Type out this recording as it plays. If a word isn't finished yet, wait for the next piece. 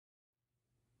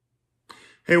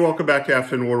Hey, welcome back to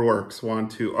Afton Woodworks. Want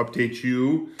to update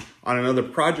you on another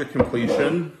project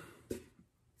completion,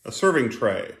 a serving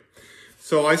tray.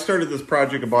 So I started this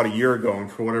project about a year ago and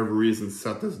for whatever reason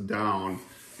set this down.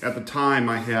 At the time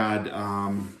I had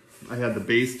the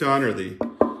base done, or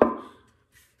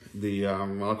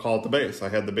I'll call it the base. I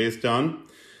had the base done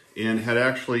and had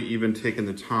actually even taken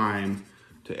the time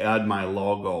to add my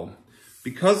logo.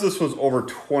 Because this was over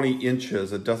 20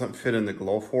 inches, it doesn't fit in the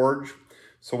Glowforge.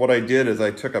 So what I did is I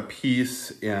took a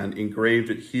piece and engraved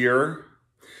it here,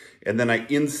 and then I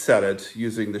inset it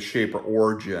using the shaper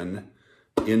origin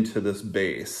into this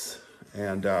base.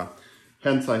 And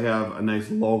hence I have a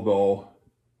nice logo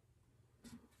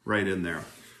right in there.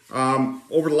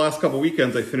 Over the last couple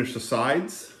weekends, I finished the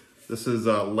sides. This is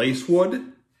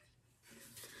Lacewood,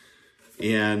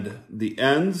 and the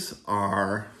ends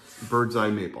are bird's eye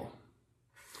maple.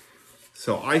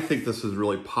 So I think this has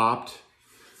really popped.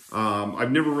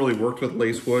 I've never really worked with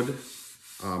Lacewood.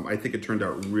 I think it turned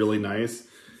out really nice.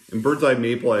 And bird's eye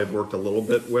maple I've worked a little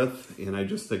bit with, and I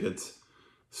just think it's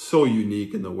so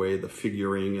unique in the way the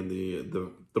figuring and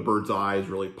the bird's eyes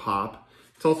really pop.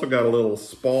 It's also got a little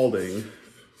spalding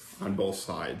on both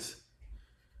sides,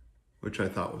 which I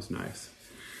thought was nice.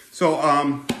 So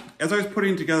as I was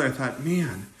putting it together, I thought,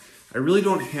 man, I really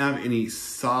don't have any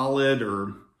solid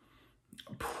or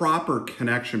proper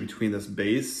connection between this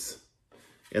base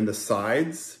and the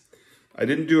sides. I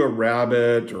didn't do a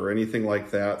rabbet or anything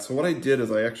like that. So what I did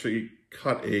is I actually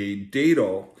cut a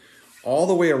dado all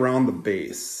the way around the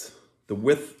base, the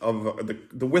width of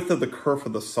the kerf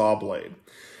of the saw blade.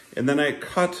 And then I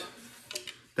cut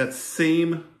that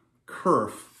same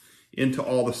kerf into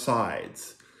all the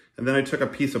sides. And then I took a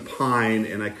piece of pine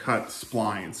and I cut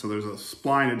splines. So there's a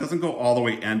spline, it doesn't go all the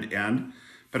way end to end,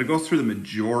 but it goes through the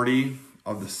majority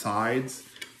of the sides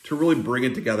to really bring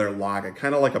it together and lock it,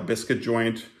 kind of like a biscuit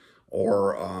joint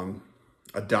or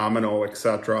a domino,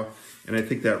 etc. And I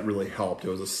think that really helped. It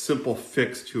was a simple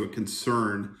fix to a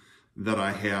concern that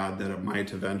I had that it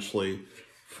might eventually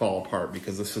fall apart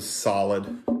because this is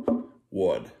solid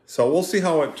wood. So we'll see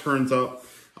how it turns out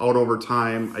over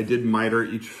time. I did miter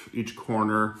each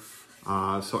corner.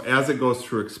 So as it goes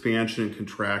through expansion and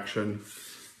contraction,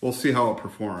 we'll see how it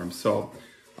performs. So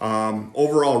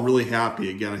overall, really happy.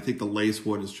 Again, I think the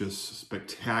Lacewood is just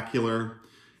spectacular,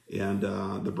 and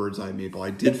the bird's eye maple.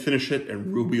 I did finish it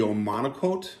in Rubio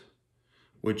monocoat,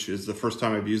 which is the first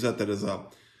time I've used that. That is a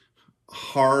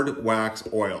hard wax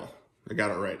oil. I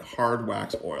got it right, hard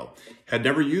wax oil. Had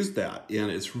never used that, and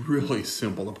it's really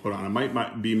simple to put on. It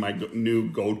might be my new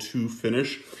go-to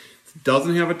finish. It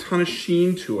doesn't have a ton of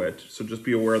sheen to it, so just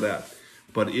be aware of that.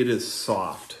 But it is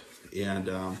soft, and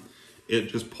it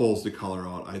just pulls the color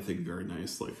out, I think, very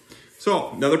nicely. So,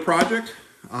 another project.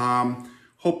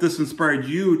 Hope this inspired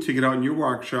you to get out in your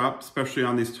workshop, especially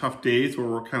on these tough days where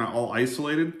we're kind of all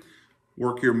isolated.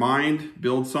 Work your mind,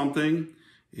 build something,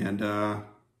 and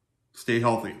stay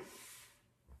healthy.